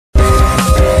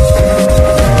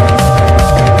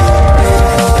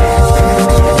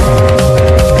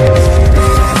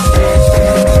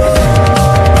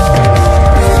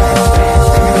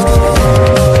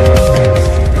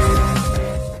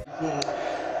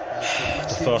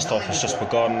The first half has just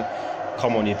begun.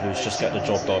 Come on, you Blues, just get the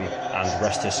job done and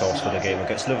rest yourselves for the game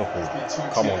against Liverpool.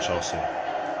 Come on, Chelsea.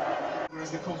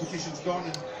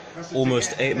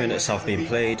 Almost 8 minutes have been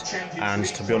played, and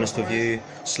to be honest with you,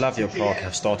 Slavia Prague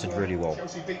have started really well.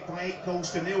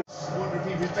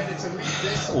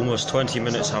 Almost 20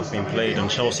 minutes have been played and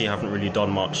Chelsea haven't really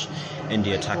done much in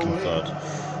the attacking third.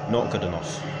 Not good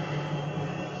enough.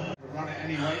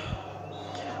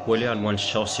 Willian wins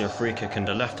Chelsea a free kick in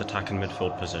the left attacking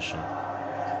midfield position.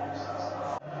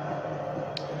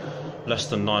 Less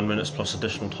than 9 minutes plus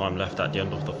additional time left at the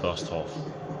end of the first half.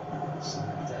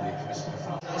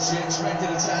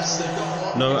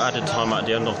 No added time at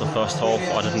the end of the first half.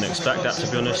 I didn't expect that,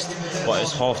 to be honest, but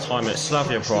it's half time. It's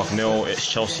Slavia Prague 0, it's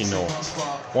Chelsea 0.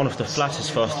 One of the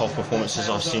flattest first half performances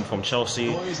I've seen from Chelsea,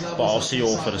 but I'll see you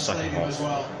all for the second half.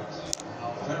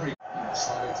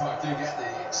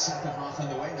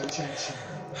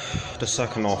 The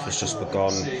second half has just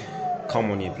begun.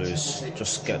 Come on, you Blues,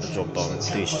 just get the job done.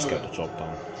 Please just get the job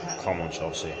done. Come on,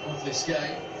 Chelsea.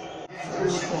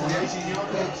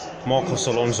 Marcos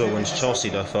Alonso wins Chelsea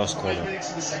their first corner.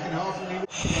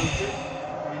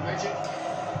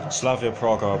 Slavia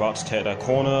Prague are about to take their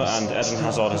corner and Eden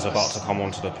Hazard is about to come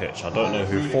onto the pitch. I don't know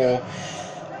who for,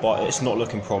 but it's not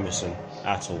looking promising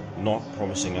at all. Not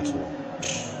promising at all.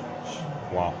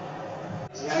 Wow.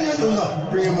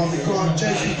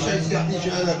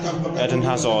 Eden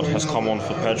Hazard has come on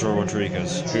for Pedro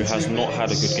Rodriguez, who has not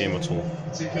had a good game at all.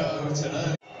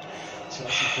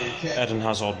 Eden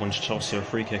Hazard wins Chelsea a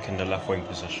free kick in the left wing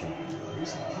position.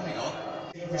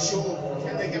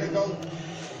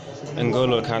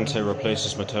 N'Golo Kante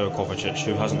replaces Mateo Kovacic,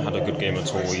 who hasn't had a good game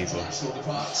at all either.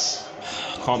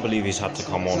 Can't believe he's had to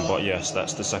come on, but yes,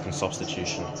 that's the second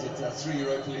substitution.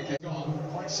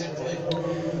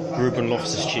 Ruben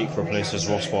Loftus-Cheek replaces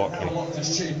Ross Barkley.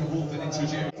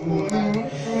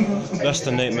 Less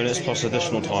than 8 minutes plus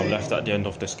additional time left at the end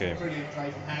of this game.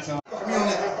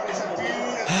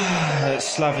 It's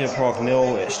Slavia Prague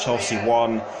 0, it's Chelsea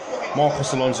 1.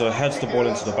 Marcos Alonso heads the ball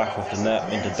into the back of the net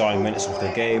in the dying minutes of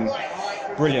the game.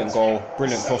 Brilliant goal,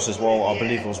 brilliant cross as well. I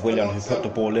believe it was Willian who put the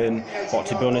ball in, but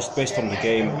to be honest, based on the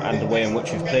game and the way in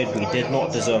which we've played, we did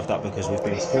not deserve that because we've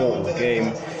been poor all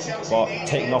game, but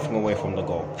take nothing away from the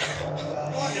goal.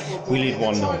 We lead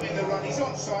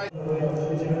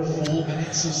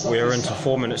 1-0. We are into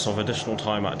 4 minutes of additional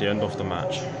time at the end of the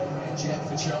match.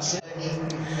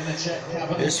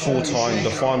 It's full time.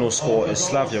 The final score is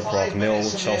Slavia Prague 0,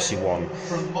 Chelsea 1.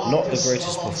 Not the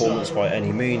greatest performance by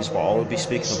any means, but I will be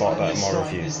speaking about that in my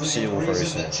review. See you all very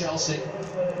soon.